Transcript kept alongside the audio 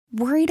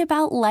Worried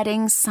about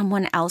letting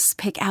someone else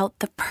pick out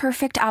the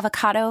perfect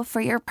avocado for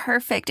your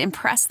perfect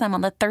impress them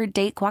on the third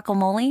date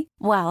guacamole?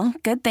 Well,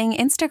 good thing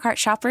Instacart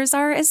shoppers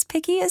are as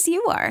picky as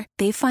you are.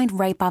 They find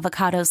ripe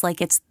avocados like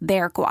it's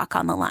their guac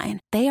on the line.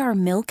 They are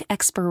milk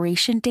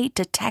expiration date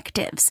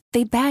detectives.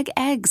 They bag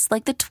eggs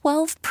like the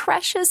 12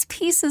 precious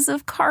pieces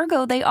of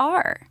cargo they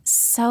are.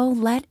 So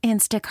let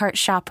Instacart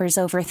shoppers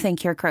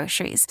overthink your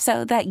groceries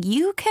so that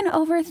you can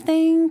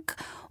overthink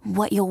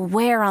what you'll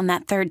wear on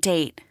that third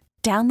date.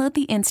 Download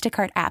the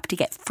Instacart app to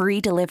get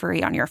free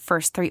delivery on your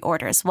first 3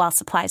 orders while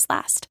supplies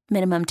last.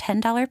 Minimum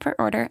 $10 per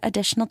order.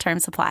 Additional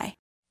terms apply.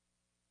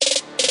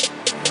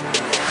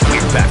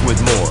 We're back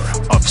with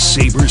more of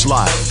Sabres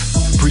Live.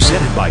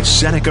 Presented by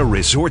Seneca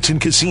Resorts and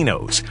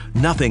Casinos.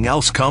 Nothing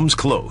else comes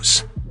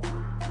close.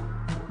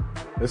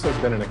 This has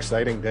been an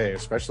exciting day,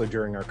 especially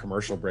during our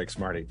commercial breaks,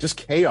 Marty. Just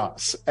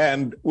chaos.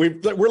 And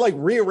we're like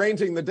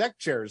rearranging the deck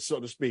chairs, so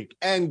to speak.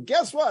 And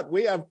guess what?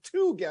 We have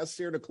 2 guests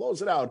here to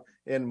close it out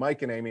in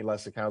Mike and Amy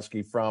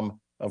Lesakowski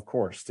from, of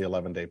course, the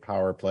 11-Day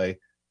Power Play.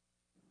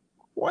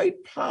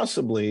 Quite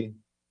possibly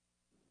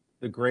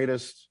the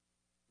greatest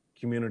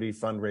community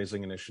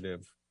fundraising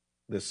initiative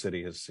this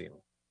city has seen.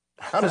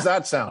 How does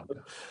that sound?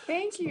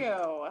 Thank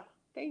you.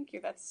 Thank you.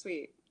 That's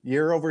sweet.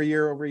 Year over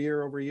year over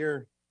year over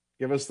year.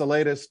 Give us the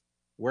latest.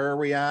 Where are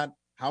we at?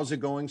 How's it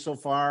going so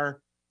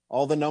far?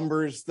 All the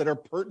numbers that are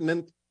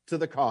pertinent to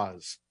the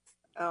cause.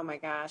 Oh my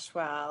gosh.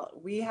 Well,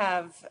 we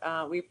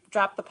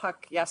dropped the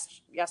puck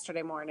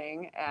yesterday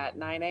morning at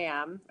 9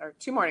 a.m. or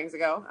 2 mornings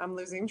ago. I'm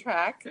losing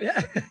track.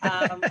 Yeah.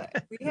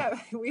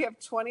 We have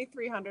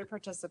 2,300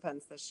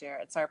 participants this year.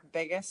 It's our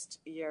biggest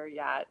year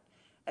yet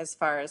as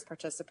far as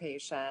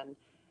participation.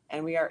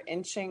 And we are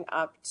inching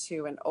up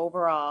to an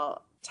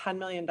overall $10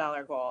 million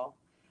goal.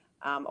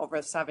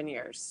 Over 7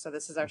 years. So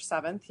this is our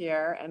 7th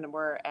year, and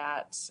we're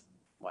at,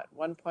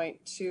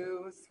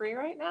 1.23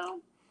 right now?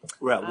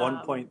 We're at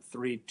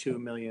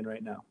 1.32 million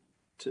right now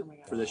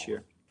for this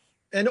year.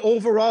 And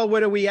overall,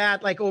 what are we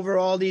at, like, over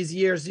all these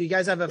years? Do you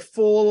guys have a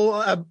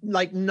full,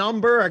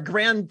 number, a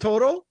grand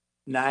total?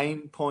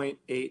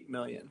 9.8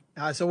 million.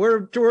 So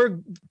we're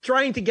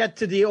trying to get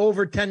to the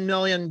over 10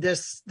 million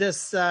this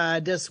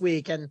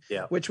week, and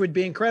which would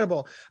be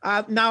incredible.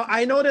 Now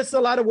I noticed a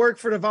lot of work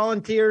for the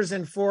volunteers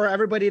and for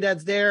everybody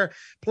that's there.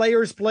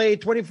 Players play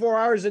 24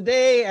 hours a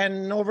day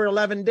and over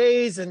 11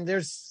 days, and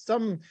there's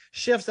some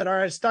shifts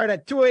that start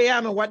at 2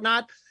 a.m. and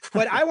whatnot.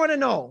 But I want to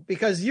know,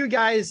 because you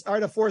guys are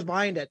the force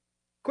behind it.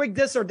 Quick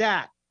this or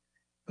that.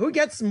 Who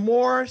gets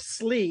more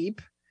sleep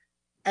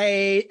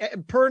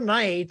per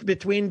night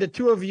between the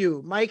two of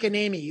you, Mike and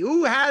Amy?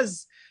 Who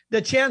has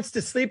the chance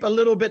to sleep a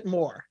little bit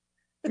more?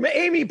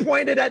 Amy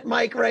pointed at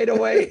Mike right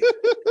away.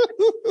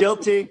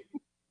 Guilty.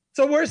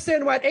 So we're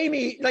saying, what,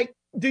 Amy,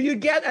 do you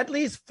get at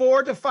least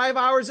 4 to 5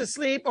 hours of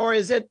sleep, or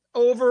is it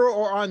over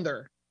or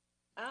under?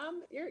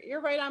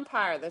 You're right on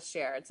par this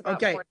year. It's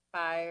about 4 to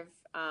 5.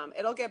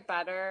 It'll get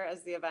better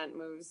as the event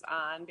moves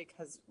on,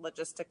 because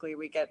logistically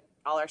we get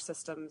all our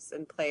systems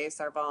in place.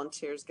 Our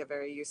volunteers get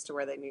very used to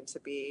where they need to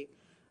be.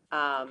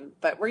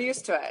 But we're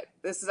used to it.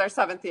 This is our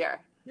 7th year.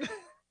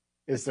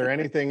 Is there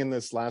anything in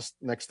this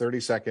next 30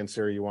 seconds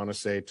here you want to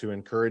say to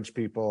encourage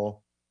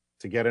people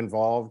to get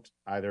involved,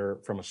 either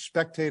from a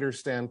spectator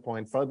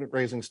standpoint,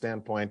 fundraising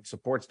standpoint,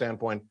 support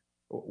standpoint?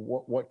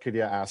 What could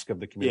you ask of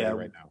the community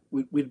right now?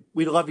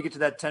 We'd love to get to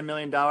that $10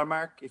 million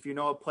mark. If you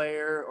know a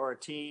player or a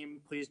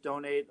team, please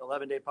donate.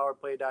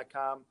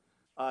 11daypowerplay.com.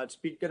 It's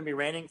going to be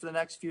raining for the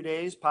next few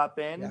days. Pop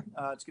in. Yeah.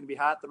 It's going to be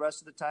hot the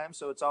rest of the time,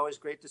 so it's always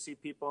great to see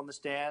people in the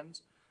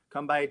stands.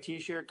 Come buy a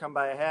T-shirt, come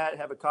buy a hat,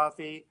 have a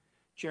coffee,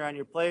 cheer on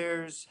your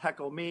players,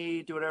 heckle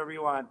me, do whatever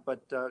you want.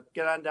 But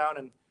get on down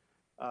and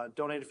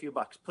donate a few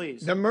bucks,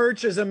 please. The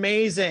merch is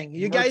amazing.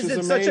 You guys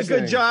did such a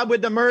good job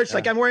with the merch. Yeah.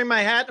 Like, I'm wearing my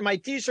hat and my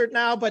T-shirt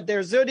now, but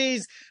there's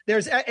hoodies.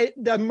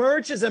 The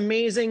merch is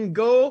amazing.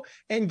 Go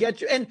and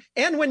get you.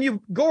 And when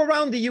you go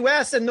around the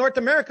U.S. and North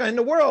America and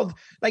the world,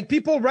 like,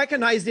 people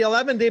recognize the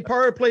 11-Day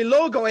Power Play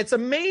logo. It's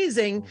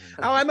amazing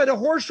how I'm at a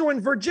horse show in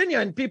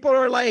Virginia and people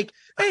are like,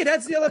 hey,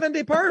 that's the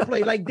 11-Day Power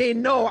Play. Like, they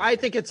know. I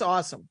think it's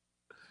awesome.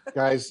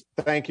 Guys,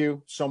 thank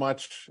you so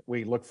much.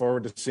 We look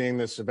forward to seeing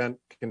this event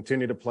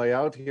continue to play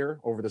out here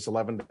over this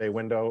 11-day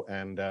window.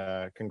 And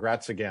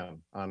congrats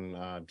again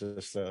on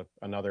just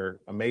another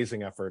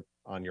amazing effort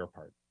on your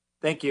part.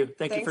 Thank you.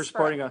 Thanks you for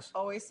supporting us.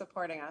 Always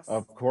supporting us.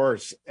 Of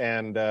course.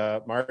 And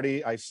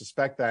Marty, I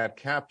suspect that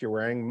cap you're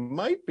wearing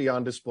might be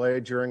on display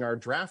during our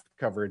draft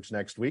coverage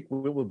next week.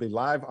 We will be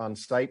live on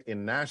site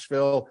in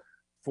Nashville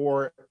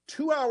for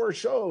 2-hour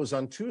shows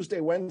on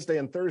Tuesday, Wednesday,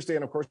 and Thursday.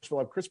 And of course,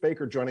 we'll have Chris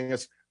Baker joining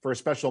us for a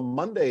special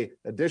Monday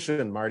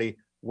edition. Marty,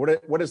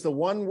 what is the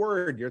one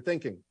word you're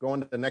thinking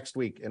going to next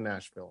week in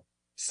Nashville?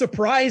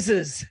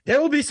 Surprises.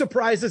 There will be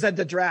surprises at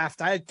the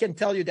draft. I can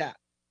tell you that.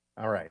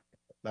 All right.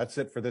 That's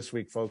it for this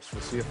week, folks.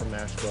 We'll see you from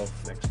Nashville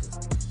next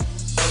week.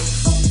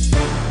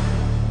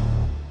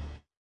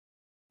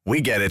 We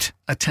get it.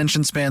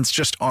 Attention spans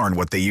just aren't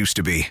what they used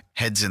to be.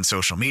 Heads in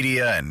social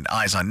media and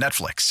eyes on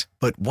Netflix.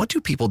 But what do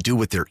people do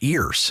with their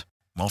ears?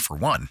 Well, for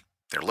one,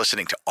 they're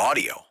listening to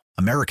audio.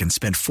 Americans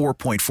spend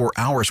 4.4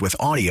 hours with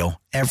audio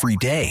every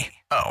day.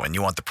 Oh, and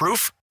you want the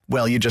proof?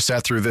 Well, you just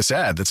sat through this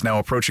ad that's now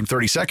approaching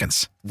 30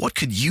 seconds. What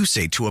could you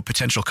say to a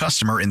potential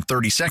customer in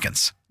 30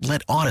 seconds?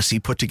 Let Odyssey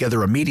put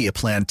together a media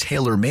plan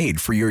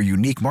tailor-made for your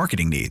unique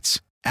marketing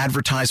needs.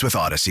 Advertise with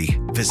Odyssey.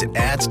 Visit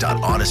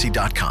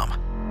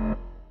ads.odyssey.com.